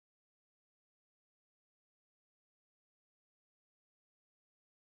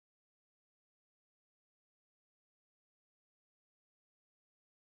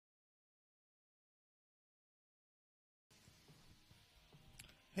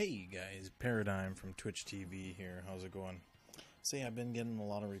Hey guys, Paradigm from Twitch TV here. How's it going? Say, I've been getting a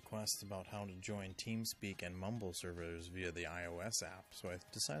lot of requests about how to join Teamspeak and Mumble servers via the iOS app, so I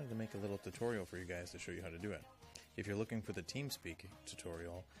decided to make a little tutorial for you guys to show you how to do it. If you're looking for the Teamspeak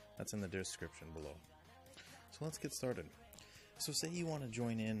tutorial, that's in the description below. So let's get started. So say you want to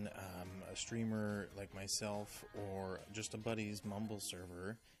join in a streamer like myself or just a buddy's Mumble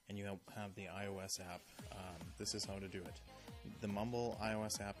server and you have the iOS app. This is how to do it. The Mumble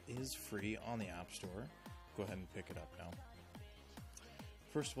iOS app is free on the App Store. Go ahead and pick it up now.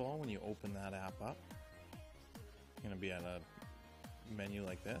 First of all, when you open that app up, you're going to be at a menu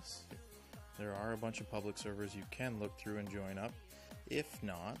like this. There are a bunch of public servers you can look through and join up. If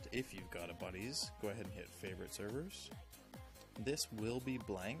not, if you've got a buddy's, go ahead and hit favorite servers. This will be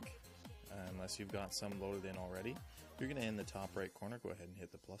blank unless you've got some loaded in already. You're going to, in the top right corner, go ahead and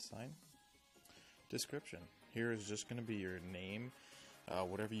hit the plus sign. Description. Here is just going to be your name,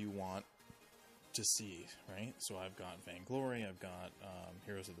 whatever you want to see, right? So I've got Vainglory, I've got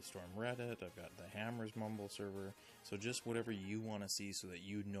Heroes of the Storm Reddit, I've got the Hammers Mumble server. So just whatever you want to see so that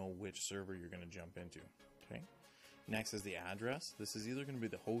you know which server you're going to jump into, okay? Next is the address. This is either going to be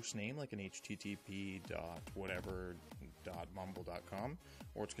the host name, like an http.whatever.mumble.com,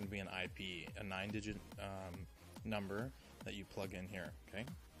 or it's going to be an IP, a 9-digit number that you plug in here, okay?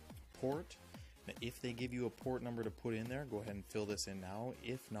 Port. Now, if they give you a port number to put in there, go ahead and fill this in now.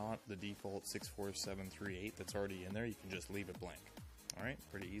 If not, the default 64738 that's already in there, you can just leave it blank. Alright,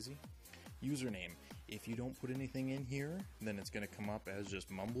 pretty easy. Username. If you don't put anything in here, then it's going to come up as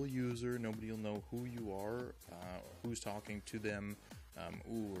just Mumble user. Nobody will know who you are, who's talking to them,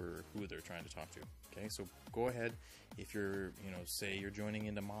 or who they're trying to talk to. Okay, so go ahead. If you're, say you're joining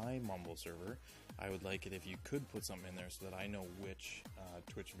into my Mumble server, I would like it if you could put something in there so that I know which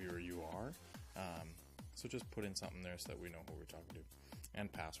Twitch viewer you are. So just put in something there so that we know who we're talking to.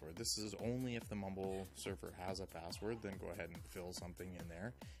 And password. This is only if the Mumble server has a password, then go ahead and fill something in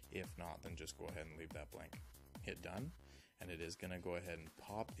there. If not, then just go ahead and leave that blank. Hit done, and it is going to go ahead and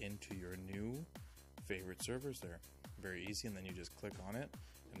pop into your new favorite servers there. Very easy, and then you just click on it,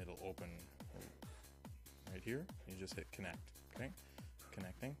 and it'll open right here. You just hit connect, okay?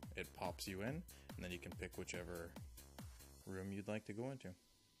 Connecting, it pops you in, and then you can pick whichever room you'd like to go into.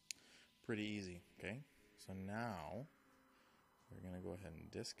 Pretty easy, okay? So now we're going to go ahead and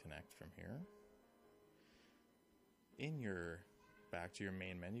disconnect from here. Back to your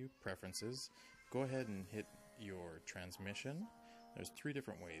main menu, preferences, go ahead and hit your transmission. There's 3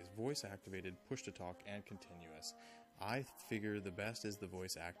 different ways: voice activated, push to talk, and continuous. I figure the best is the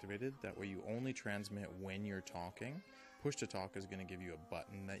voice activated. That way you only transmit when you're talking. Push to talk is going to give you a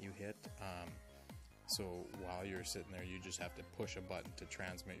button that you hit. So while you're sitting there, you just have to push a button to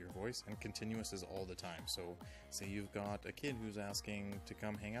transmit your voice, and continuous is all the time. So say you've got a kid who's asking to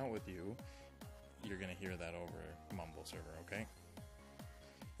come hang out with you, you're going to hear that over Mumble server, okay?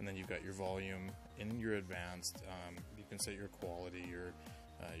 And then you've got your volume in your advanced. You can set your quality, your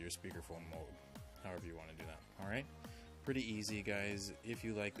speakerphone mode, however you want to do that, alright? Pretty easy, guys. If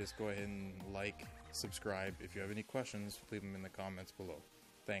you like this, go ahead and like, subscribe. If you have any questions, leave them in the comments below.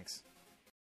 Thanks.